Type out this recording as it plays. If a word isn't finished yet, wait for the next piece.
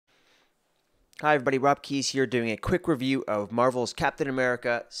Hi everybody, Rob Keys here doing a quick review of Marvel's Captain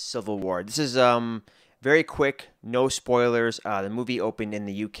America Civil War. This is very quick, no spoilers. The movie opened in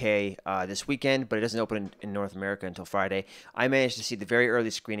the UK this weekend, but it doesn't open in North America until Friday. I managed to see the very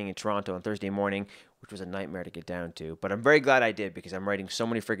early screening in Toronto on Thursday morning, which was a nightmare to get down to. But I'm very glad I did because I'm writing so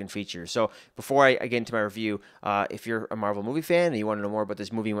many friggin' features. So before I get into my review, if you're a Marvel movie fan and you want to know more about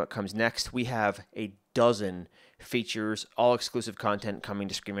this movie and what comes next, we have a dozen features, all exclusive content coming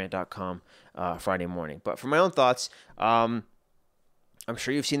to ScreenRant.com Friday morning. But for my own thoughts, I'm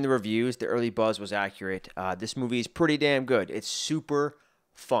sure you've seen the reviews. The early buzz was accurate. This movie is pretty damn good. It's super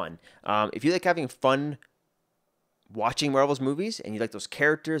fun. If you like having fun watching Marvel's movies and you like those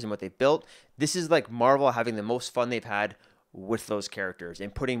characters and what they built, this is like Marvel having the most fun they've had with those characters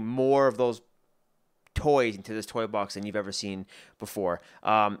and putting more of those toys into this toy box than you've ever seen before.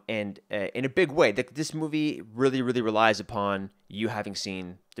 And in a big way, this movie really relies upon you having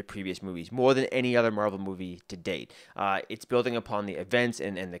seen the previous movies more than any other Marvel movie to date. It's building upon the events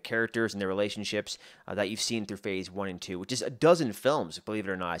and the characters and their relationships that you've seen through Phase 1 and 2, which is a dozen films, believe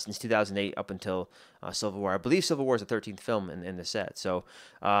it or not, since 2008 up until Civil War. I believe Civil War is the 13th film in the set. So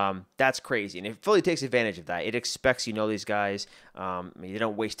that's crazy. And it fully takes advantage of that. It expects you know these guys. They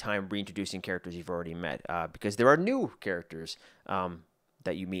don't waste time reintroducing characters you've already met because there are new characters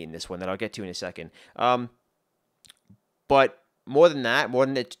that you meet in this one that I'll get to in a second. But more than that, more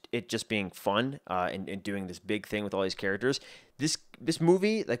than it just being fun and doing this big thing with all these characters, this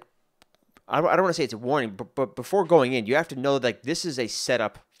movie, like, I don't want to say it's a warning, but before going in, you have to know that this is a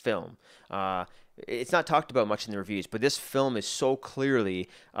setup film. It's not talked about much in the reviews, but this film is so clearly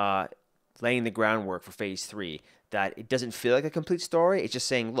laying the groundwork for Phase 3 that it doesn't feel like a complete story. It's just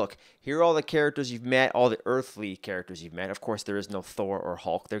saying, look, here are all the characters you've met, all the earthly characters you've met. Of course, there is no Thor or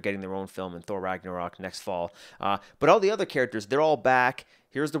Hulk. They're getting their own film in Thor Ragnarok next fall. But all the other characters, they're all back.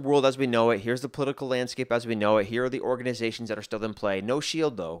 Here's the world as we know it. Here's the political landscape as we know it. Here are the organizations that are still in play. No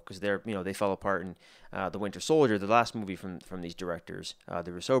Shield though, because they fell apart in the Winter Soldier, the last movie from these directors,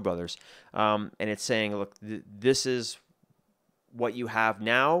 the Russo brothers. And it's saying, look, this is what you have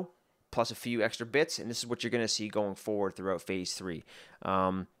now, plus a few extra bits, and this is what you're going to see going forward throughout Phase 3.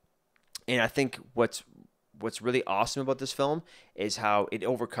 And I think what's really awesome about this film is how it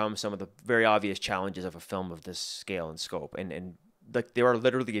overcomes some of the very obvious challenges of a film of this scale and scope. And like, there are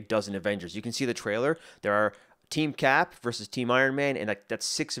literally a dozen Avengers. You can see the trailer. There are Team Cap versus Team Iron Man, and that's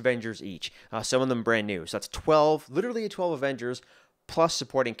 6 Avengers each. Some of them brand new. So that's 12, literally 12 Avengers, plus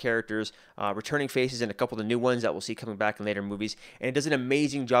supporting characters, returning faces, and a couple of the new ones that we'll see coming back in later movies. And it does an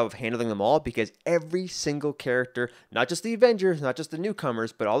amazing job of handling them all because every single character, not just the Avengers, not just the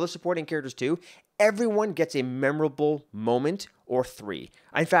newcomers, but all the supporting characters too, everyone gets a memorable moment or 3.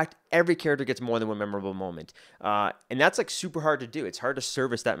 In fact, every character gets more than one memorable moment. And that's like super hard to do. It's hard to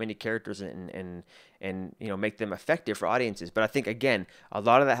service that many characters and make them effective for audiences. But I think, again, a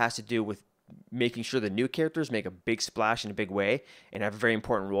lot of that has to do with making sure the new characters make a big splash in a big way and have a very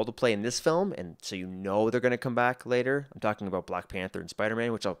important role to play in this film, and so they're going to come back later. I'm talking about Black Panther and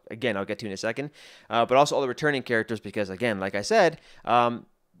Spider-Man, which I'll get to in a second, but also all the returning characters because, again, like I said,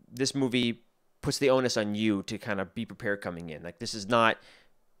 this movie puts the onus on you to kind of be prepared coming in. Like, this is not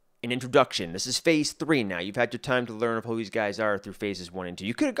an introduction. This is Phase 3 now. You've had your time to learn of who these guys are through Phases 1 and 2.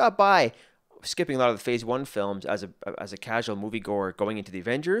 You could have got by skipping a lot of the Phase 1 films as a casual moviegoer going into the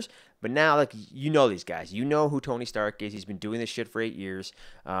Avengers, but now, like, you know these guys. You know who Tony Stark is. He's been doing this shit for 8 years,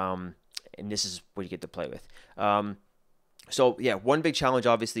 and this is what you get to play with. So, yeah, one big challenge,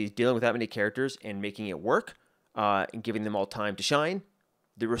 obviously, is dealing with that many characters and making it work and giving them all time to shine.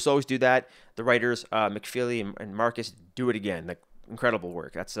 The Russos do that. The writers, McFeely and Marcus, do it again. Like, incredible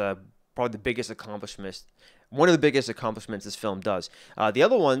work. That's probably the biggest accomplishment. One of the biggest accomplishments this film does. The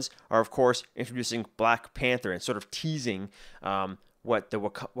other ones are, of course, introducing Black Panther and sort of teasing what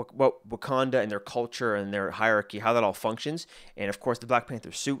Wakanda and their culture and their hierarchy, how that all functions. And, of course, the Black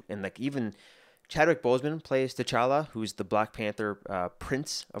Panther suit. And, like, even Chadwick Boseman plays T'Challa, who's the Black Panther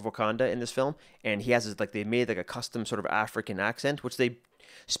prince of Wakanda in this film. And he has they made like a custom sort of African accent, which they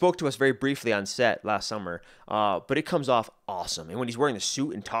spoke to us very briefly on set last summer, but it comes off awesome. And when he's wearing the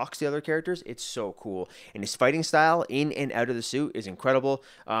suit and talks to the other characters, it's so cool. And his fighting style in and out of the suit is incredible.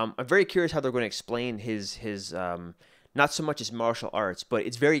 I'm very curious how they're going to explain his not so much his martial arts, but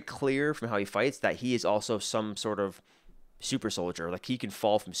it's very clear from how he fights that he is also some sort of super soldier. Like, he can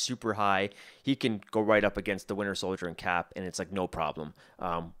fall from super high. He can go right up against the Winter Soldier and Cap, and it's like no problem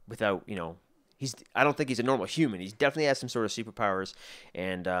without, I don't think he's a normal human. He definitely has some sort of superpowers,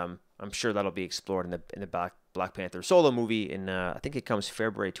 and I'm sure that'll be explored in the Black Panther solo movie. I think it comes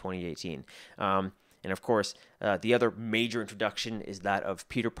February 2018. And of course, the other major introduction is that of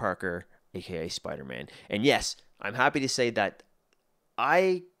Peter Parker aka Spider-Man. And yes, I'm happy to say that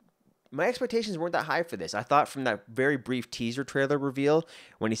I my expectations weren't that high for this. I thought from that very brief teaser trailer reveal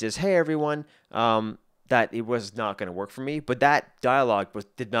when he says, "Hey everyone," that it was not going to work for me. But that dialogue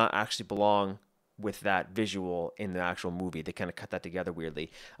did not actually belong with that visual in the actual movie. They kind of cut that together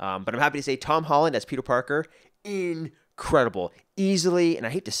weirdly. But I'm happy to say Tom Holland as Peter Parker, incredible, easily. And I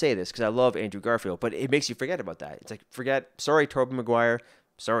hate to say this because I love Andrew Garfield, but it makes you forget about that. It's like sorry, Tobey Maguire.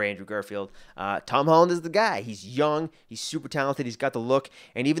 Sorry, Andrew Garfield. Tom Holland is the guy. He's young. He's super talented. He's got the look.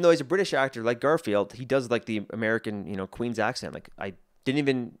 And even though he's a British actor like Garfield, he does like the American, Queen's accent. Like I couldn't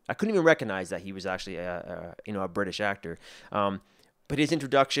even recognize that he was actually a British actor. But his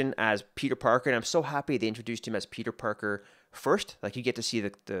introduction as Peter Parker, and I'm so happy they introduced him as Peter Parker first. Like you get to see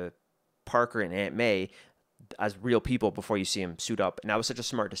the Parker and Aunt May as real people before you see him suit up. And that was such a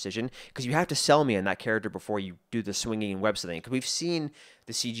smart decision because you have to sell me on that character before you do the swinging and web slinging. Because we've seen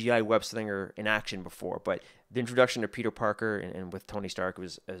the CGI web slinger in action before, but the introduction to Peter Parker and with Tony Stark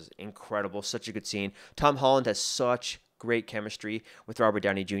was incredible. Such a good scene. Tom Holland has such great chemistry with Robert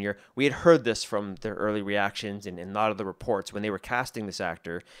Downey Jr. We had heard this from their early reactions and a lot of the reports when they were casting this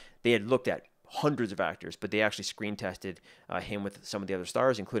actor. They had looked at hundreds of actors, but they actually screen tested him with some of the other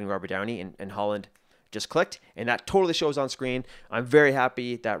stars, including Robert Downey, and Holland just clicked, and that totally shows on screen. I'm very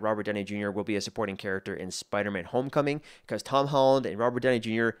happy that Robert Downey Jr. will be a supporting character in Spider-Man Homecoming because Tom Holland and Robert Downey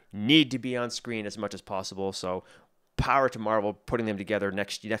Jr. need to be on screen as much as possible. So power to Marvel putting them together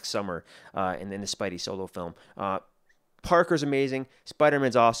next summer in the Spidey solo film. Parker's amazing.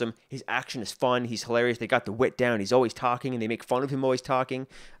 Spider-Man's awesome. His action is fun. He's hilarious. They got the wit down. He's always talking, and they make fun of him always talking.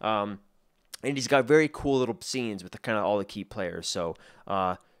 And he's got very cool little scenes with all the key players. So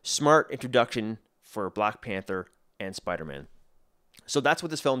smart introduction for Black Panther and Spider-Man. So that's what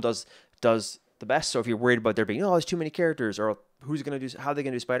this film does the best. So if you're worried about there being, there's too many characters, or how are they going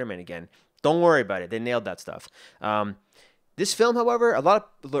to do Spider-Man again? Don't worry about it. They nailed that stuff. This film, however, a lot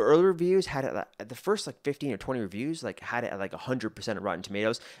of the early reviews had it at the first 15 or 20 reviews, had it at 100% at Rotten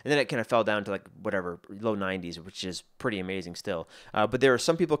Tomatoes, and then it kind of fell down to low 90s, which is pretty amazing still. But there are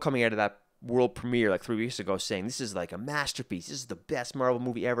some people coming out of that world premiere 3 weeks ago saying this is a masterpiece. This is the best Marvel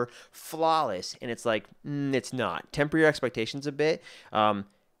movie ever, flawless. And it's it's not. Temper your expectations a bit,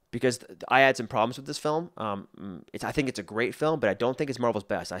 because I had some problems with this film. I think it's a great film, but I don't think it's Marvel's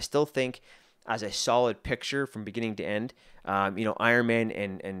best. I still think as a solid picture from beginning to end, Iron Man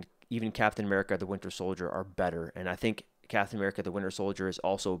and even Captain America: The Winter Soldier are better, and I think Captain America: The Winter Soldier is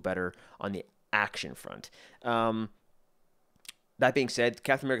also better on the action front. That being said,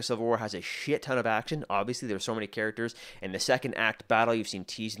 Captain America Civil War has a shit ton of action. Obviously, there's so many characters. And the second act battle you've seen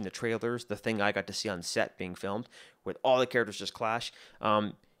teased in the trailers, the thing I got to see on set being filmed, with all the characters just clash.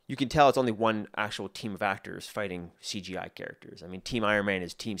 You can tell it's only one actual team of actors fighting CGI characters. I mean, Team Iron Man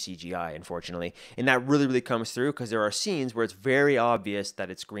is Team CGI, unfortunately. And that really, really comes through because there are scenes where it's very obvious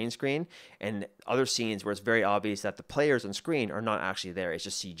that it's green screen, and other scenes where it's very obvious that the players on screen are not actually there. It's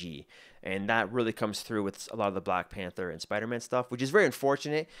just CG. And that really comes through with a lot of the Black Panther and Spider-Man stuff, which is very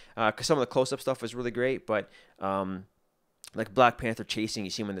unfortunate because some of the close-up stuff was really great. But Black Panther chasing,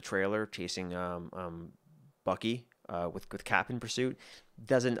 you see him in the trailer, chasing Bucky with Cap in pursuit.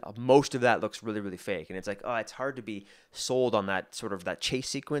 Most of that looks really, really fake. And it's it's hard to be sold on that sort of that chase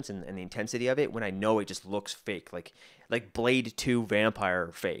sequence and the intensity of it when I know it just looks fake, like Blade 2 vampire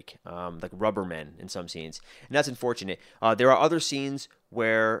fake, like Rubbermen in some scenes. And that's unfortunate. There are other scenes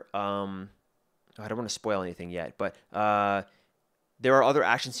where, I don't want to spoil anything yet, but there are other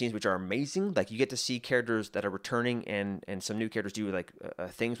action scenes which are amazing. You get to see characters that are returning and some new characters do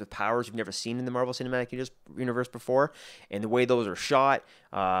things with powers you've never seen in the Marvel Cinematic Universe before. And the way those are shot,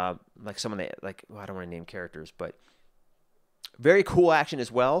 some of the, I don't want to name characters, but very cool action as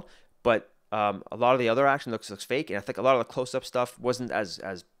well. But a lot of the other action looks fake. And I think a lot of the close-up stuff wasn't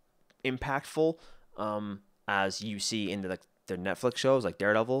as impactful as you see in the Netflix shows like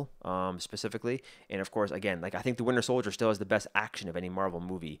Daredevil specifically. And of course, again, I think The Winter Soldier still has the best action of any Marvel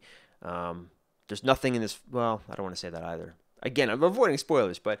movie. There's nothing in this, well, I don't want to say that either. Again, I'm avoiding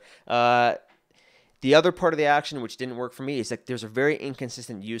spoilers, but the other part of the action which didn't work for me is there's a very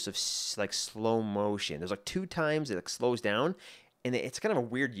inconsistent use of slow motion. There's 2 times it slows down, and it's kind of a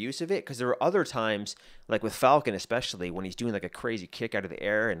weird use of it because there are other times, with Falcon especially, when he's doing a crazy kick out of the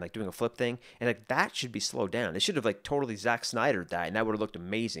air and doing a flip thing, and that should be slowed down. They should have totally Zack Snydered that, and that would have looked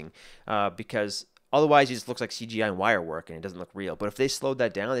amazing because otherwise it just looks like CGI and wire work and it doesn't look real. But if they slowed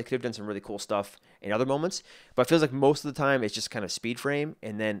that down, they could have done some really cool stuff in other moments. But it feels like most of the time it's just kind of speed frame,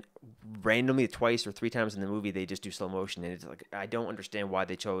 and then randomly 2 or 3 times in the movie they just do slow motion, and it's I don't understand why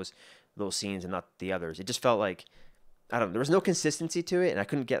they chose those scenes and not the others. It just felt like I don't know. There was no consistency to it, and I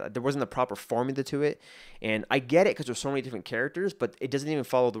couldn't get. There wasn't a proper formula to it, and I get it because there's so many different characters, but it doesn't even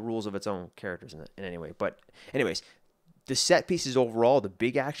follow the rules of its own characters in any way. But anyways, the set pieces overall, the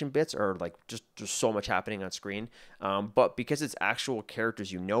big action bits are like just there's so much happening on screen. But because it's actual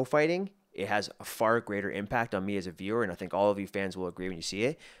characters fighting, it has a far greater impact on me as a viewer, and I think all of you fans will agree when you see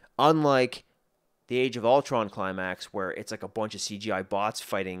it. Unlike the Age of Ultron climax, where it's like a bunch of CGI bots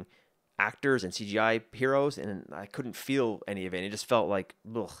fighting actors and CGI heroes, and I couldn't feel any of it. It just felt like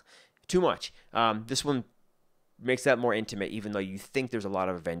ugh, too much. This one makes that more intimate, even though you think there's a lot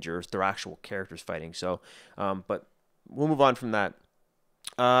of Avengers, they're actual characters fighting. So, but we'll move on from that.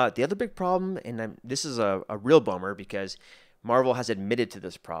 The other big problem, and this is a real bummer because Marvel has admitted to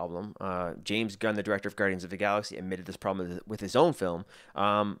this problem. James Gunn, the director of Guardians of the Galaxy, admitted this problem with his own film.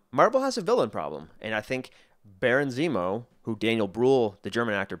 Marvel has a villain problem, and I think Baron Zemo, who Daniel Bruhl, the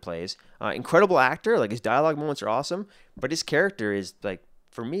German actor, plays, incredible actor. Like his dialogue moments are awesome, but his character is like,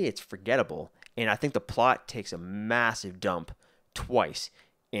 for me, it's forgettable. And I think the plot takes a massive dump twice.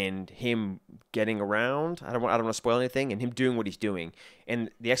 And him getting around, I don't want to spoil anything, and him doing what he's doing,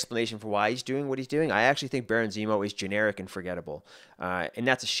 and the explanation for why he's doing what he's doing, I actually think Baron Zemo is generic and forgettable, and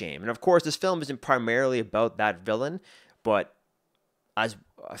that's a shame. And of course, this film isn't primarily about that villain, but as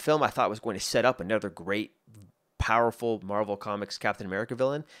a film I thought was going to set up another great, powerful Marvel Comics Captain America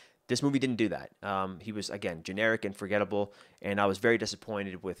villain, this movie didn't do that. He was, again, generic and forgettable, and I was very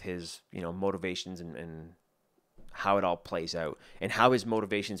disappointed with his, motivations and how it all plays out, and how his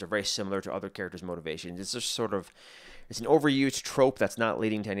motivations are very similar to other characters' motivations. It's just it's an overused trope that's not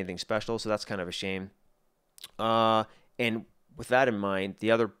leading to anything special, so that's kind of a shame. And with that in mind,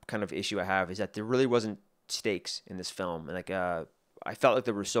 the other kind of issue I have is that there really wasn't stakes in this film. And I felt like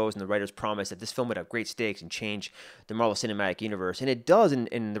the Russos and the writers promised that this film would have great stakes and change the Marvel Cinematic Universe, and it does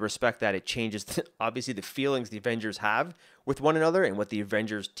in the respect that it changes, obviously, the feelings the Avengers have with one another and what the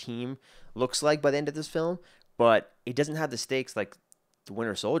Avengers team looks like by the end of this film. But it doesn't have the stakes like the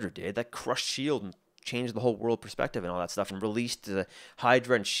Winter Soldier did, that crushed S.H.I.E.L.D. and changed the whole world perspective and all that stuff, and released the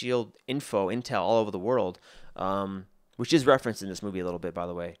Hydra and S.H.I.E.L.D. intel all over the world, which is referenced in this movie a little bit, by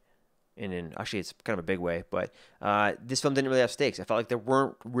the way. And actually, it's kind of a big way. But this film didn't really have stakes. I felt like there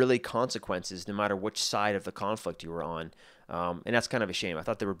weren't really consequences no matter which side of the conflict you were on. And that's kind of a shame. I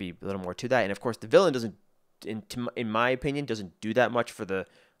thought there would be a little more to that. And of course, the villain doesn't, in my opinion, doesn't do that much for the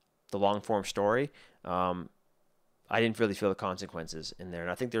long-form story. I didn't really feel the consequences in there. And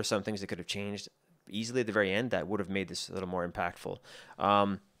I think there are some things that could have changed easily at the very end that would have made this a little more impactful.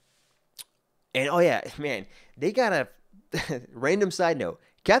 And oh yeah, man, they got a random side note.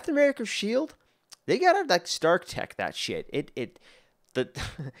 Captain America's shield, they gotta like Stark Tech that shit. The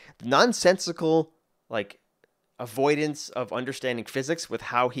nonsensical like avoidance of understanding physics with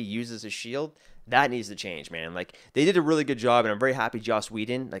how he uses his shield, that needs to change, man. Like they did a really good job, and I'm very happy Joss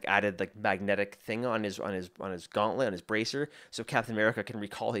Whedon like added like magnetic thing on his gauntlet, on his bracer, so Captain America can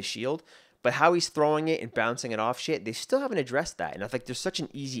recall his shield. But how he's throwing it and bouncing it off shit, they still haven't addressed that. And I think there's such an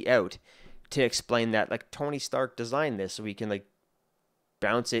easy out to explain that like Tony Stark designed this so he can like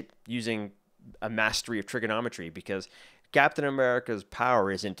bounce it using a mastery of trigonometry, because Captain America's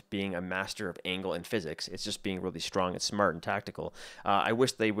power isn't being a master of angle and physics. It's just being really strong and smart and tactical. I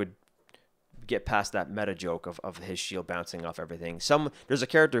wish they would get past that meta joke of his shield bouncing off everything. There's a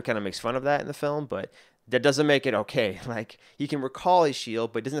character who kind of makes fun of that in the film, but that doesn't make it okay. Like, he can recall his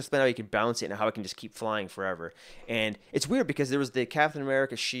shield, but it doesn't explain how he can bounce it and how it can just keep flying forever. And it's weird because there was the Captain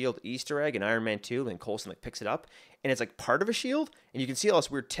America shield Easter egg in Iron Man 2, and Coulson like picks it up, and it's like part of a shield, and you can see all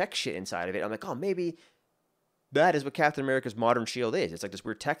this weird tech shit inside of it. I'm like, oh, maybe that is what Captain America's modern shield is. It's like this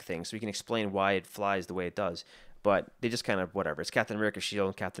weird tech thing, so we can explain why it flies the way it does. But they just kind of, whatever. It's Captain America's shield,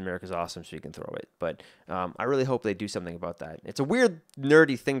 and Captain America's awesome, so you can throw it. But I really hope they do something about that. It's a weird,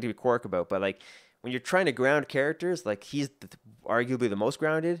 nerdy thing to quirk about, but like, when you're trying to ground characters, like he's arguably the most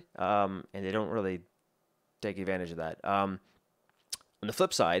grounded, and they don't really take advantage of that. On the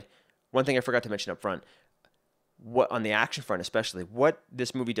flip side, one thing I forgot to mention up front, on the action front especially, what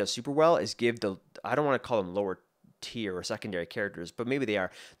this movie does super well is give I don't want to call them lower tier or secondary characters, but maybe they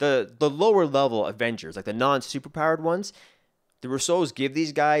are, the lower level Avengers, like the non-superpowered ones, the Russos give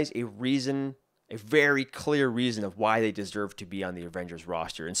these guys a very clear reason of why they deserve to be on the Avengers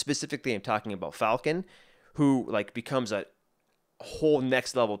roster. And specifically, I'm talking about Falcon, who like becomes a whole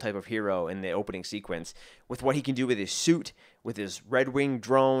next level type of hero in the opening sequence with what he can do with his suit, with his Red Wing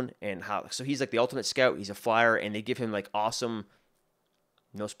drone, and so he's like the ultimate scout. He's a flyer, and they give him like awesome,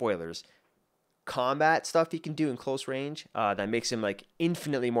 no spoilers, combat stuff he can do in close range that makes him like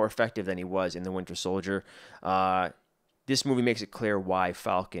infinitely more effective than he was in the Winter Soldier. this movie makes it clear why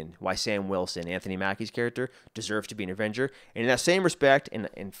Falcon, why Sam Wilson, Anthony Mackie's character, deserves to be an Avenger. And in that same respect, and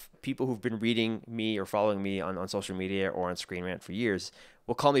people who've been reading me or following me on social media or on Screen Rant for years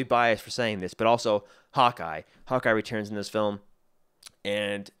will call me biased for saying this, but also Hawkeye. Hawkeye returns in this film,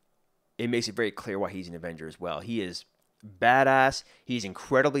 and it makes it very clear why he's an Avenger as well. He is badass. He's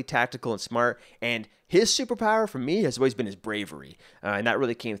incredibly tactical and smart. And his superpower for me has always been his bravery. And that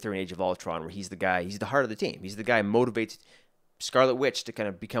really came through in Age of Ultron, where he's the guy, he's the heart of the team. He's the guy who motivates Scarlet Witch to kind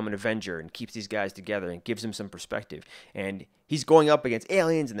of become an Avenger and keeps these guys together and gives them some perspective. And he's going up against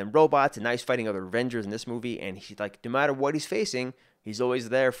aliens and then robots, and now he's fighting other Avengers in this movie. And he's like, no matter what he's facing, he's always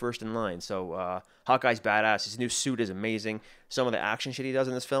there first in line. So Hawkeye's badass. His new suit is amazing. Some of the action shit he does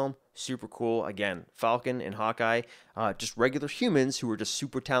in this film, super cool. Again, Falcon and Hawkeye, just regular humans who are just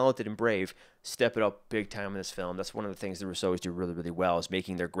super talented and brave, step it up big time in this film. That's one of the things the Russos do really, really well, is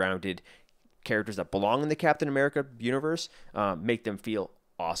making their grounded characters that belong in the Captain America universe, make them feel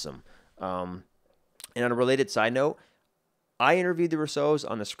awesome. And on a related side note, I interviewed the Russos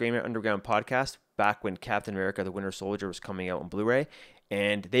on the Scream It Underground podcast back when Captain America the Winter Soldier was coming out on Blu-ray,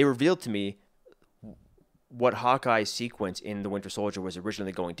 and they revealed to me what Hawkeye's sequence in The Winter Soldier was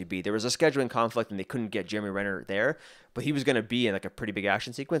originally going to be. There was a scheduling conflict and they couldn't get Jeremy Renner there, but he was going to be in like a pretty big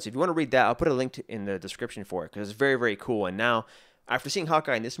action sequence. If you want to read that, I'll put a link in the description for it, because it's very, very cool. And now, after seeing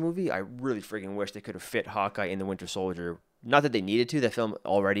Hawkeye in this movie, I really freaking wish they could have fit Hawkeye in The Winter Soldier. Not that they needed to. That film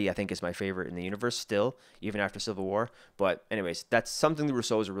already, I think, is my favorite in the universe still, even after Civil War. But anyways, that's something the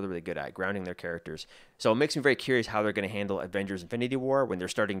Russos are really, really good at, grounding their characters. So it makes me very curious how they're going to handle Avengers Infinity War when they're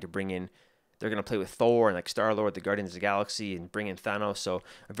starting to bring in, they're going to play with Thor and like Star-Lord, the Guardians of the Galaxy, and bring in Thanos. So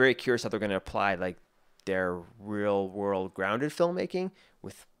I'm very curious how they're going to apply like their real world grounded filmmaking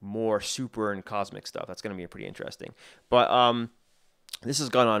with more super and cosmic stuff. That's going to be pretty interesting. But this has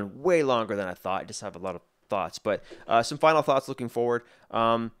gone on way longer than I thought. I just have a lot of thoughts. But some final thoughts looking forward.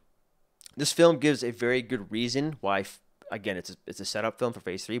 This film gives a very good reason why, again, it's a setup film for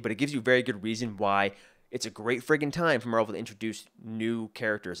Phase 3, but it gives you a very good reason why it's a great friggin' time for Marvel to introduce new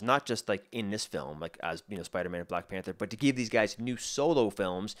characters, not just like in this film, like as Spider-Man and Black Panther, but to give these guys new solo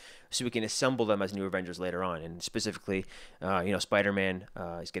films so we can assemble them as new Avengers later on. And specifically, Spider-Man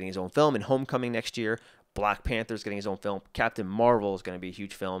is getting his own film in Homecoming next year. Black Panther is getting his own film. Captain Marvel is going to be a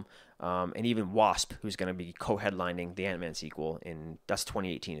huge film. And even Wasp, who's going to be co-headlining the Ant-Man sequel, that's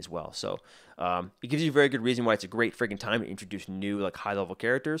 2018 as well. So it gives you a very good reason why it's a great friggin' time to introduce new, like, high-level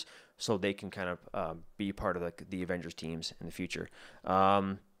characters so they can kind of be part of like the Avengers teams in the future.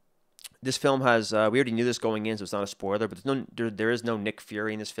 This film has, we already knew this going in, so it's not a spoiler, but there is no Nick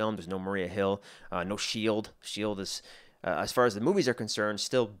Fury in this film. There's no Maria Hill, no S.H.I.E.L.D. S.H.I.E.L.D. is, as far as the movies are concerned,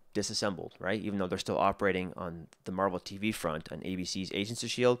 still disassembled, right? Even though they're still operating on the Marvel TV front on ABC's Agents of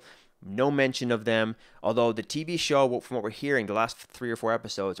S.H.I.E.L.D., no mention of them, although the TV show, from what we're hearing, the last 3 or 4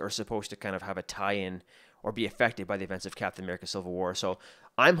 episodes are supposed to kind of have a tie-in or be affected by the events of Captain America Civil War. So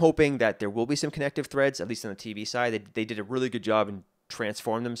I'm hoping that there will be some connective threads, at least on the TV side. They did a really good job in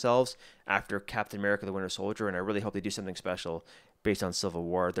transforming themselves after Captain America the Winter Soldier, and I really hope they do something special based on Civil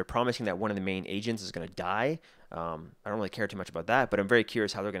War. They're promising that one of the main agents is going to die. I don't really care too much about that, but I'm very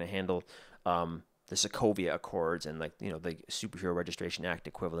curious how they're going to handle the Sokovia Accords and the Superhero Registration Act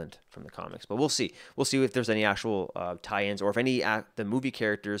equivalent from the comics. But we'll see. We'll see if there's any actual tie-ins or if the movie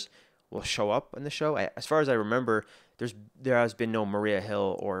characters will show up in the show. As far as I remember, there has been no Maria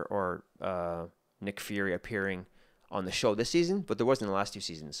Hill or Nick Fury appearing on the show this season, but there was in the last 2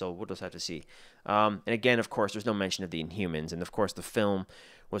 seasons, so we'll just have to see. And again, of course, there's no mention of the Inhumans, and of course, the film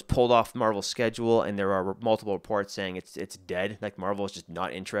was pulled off Marvel's schedule, and there are multiple reports saying it's dead. Like, Marvel is just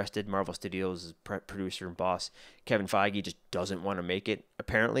not interested. Marvel Studios' producer and boss, Kevin Feige, just doesn't want to make it,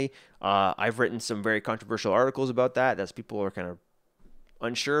 apparently. I've written some very controversial articles about that people are kind of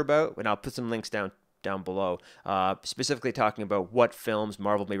unsure about, and I'll put some links down below, specifically talking about what films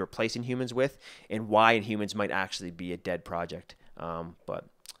Marvel may replace Inhumans with and why Inhumans might actually be a dead project.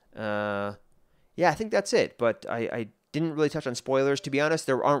 Yeah, I think that's it. But I didn't really touch on spoilers. To be honest,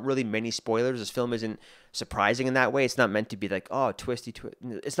 there aren't really many spoilers. This film isn't surprising in that way. It's not meant to be like, oh, twisty twist.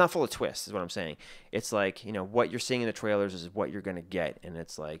 It's not full of twists, is what I'm saying. It's like, what you're seeing in the trailers is what you're going to get. And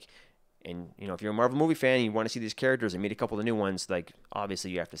it's like, and, if you're a Marvel movie fan and you want to see these characters and meet a couple of the new ones, like,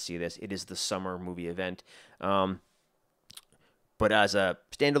 obviously you have to see this. It is the summer movie event. But as a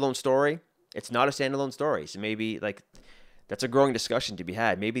standalone story, it's not a standalone story. So maybe, that's a growing discussion to be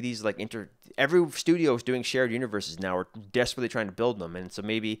had. Maybe these, every studio is doing shared universes now. We're desperately trying to build them. And so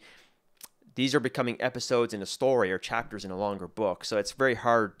maybe these are becoming episodes in a story or chapters in a longer book. So it's very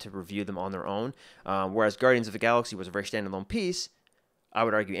hard to review them on their own. Whereas Guardians of the Galaxy was a very standalone piece, I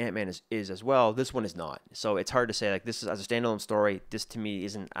would argue Ant-Man is as well. This one is not. So it's hard to say like this is as a standalone story. This to me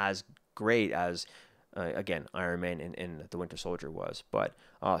isn't as great as again Iron Man and the Winter Soldier was. But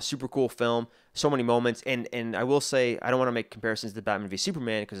super cool film. So many moments. And I will say I don't want to make comparisons to Batman v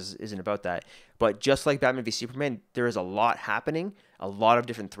Superman because this isn't about that. But just like Batman v Superman, there is a lot happening, a lot of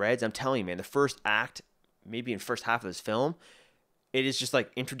different threads. I'm telling you, man, the first act, maybe in the first half of this film, it is just like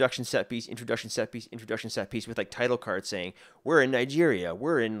introduction set piece, introduction set piece, introduction set piece with like title cards saying we're in Nigeria,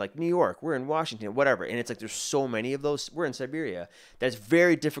 we're in like New York, we're in Washington, whatever. And it's like there's so many of those. We're in Siberia. That's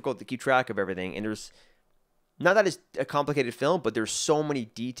very difficult to keep track of everything. And there's not that it's a complicated film, but there's so many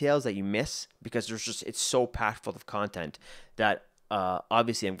details that you miss because there's just it's so packed full of content that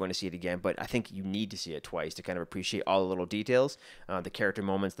obviously I'm going to see it again, but I think you need to see it twice to kind of appreciate all the little details, the character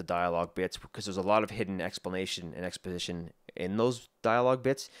moments, the dialogue bits, because there's a lot of hidden explanation and exposition in those dialogue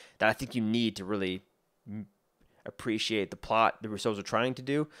bits that I think you need to really appreciate the plot the Russos are trying to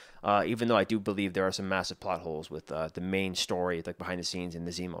do, even though I do believe there are some massive plot holes with the main story, like behind the scenes and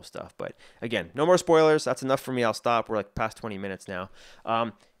the Zemo stuff. But again, no more spoilers. That's enough for me. I'll stop. We're like past 20 minutes now.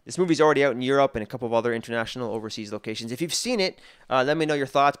 This movie's already out in Europe and a couple of other international overseas locations. If you've seen it, let me know your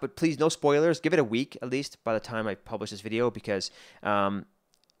thoughts, but please, no spoilers. Give it a week, at least, by the time I publish this video, because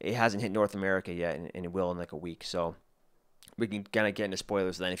it hasn't hit North America yet, and it will in like a week. So we can kind of get into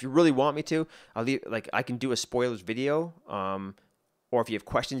spoilers then. If you really want me to, I can do a spoilers video, or if you have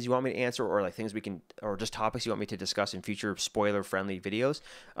questions you want me to answer, or like things we can, or just topics you want me to discuss in future spoiler-friendly videos,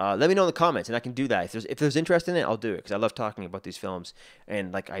 let me know in the comments, and I can do that. If there's interest in it, I'll do it, because I love talking about these films,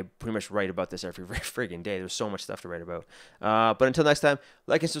 and like I pretty much write about this every friggin' day. There's so much stuff to write about. But until next time,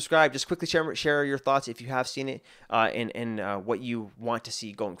 like and subscribe. Just quickly share your thoughts if you have seen it, and what you want to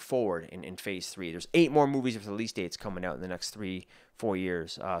see going forward in Phase 3. There's 8 more movies with release dates coming out in the next 3-4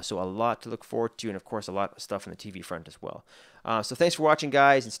 years. So a lot to look forward to, and of course a lot of stuff on the TV front as well. So thanks for watching,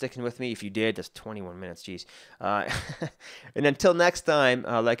 guys, and sticking with me. If you did, that's 21 minutes, geez. And until next time,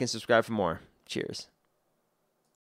 like and subscribe for more. Cheers.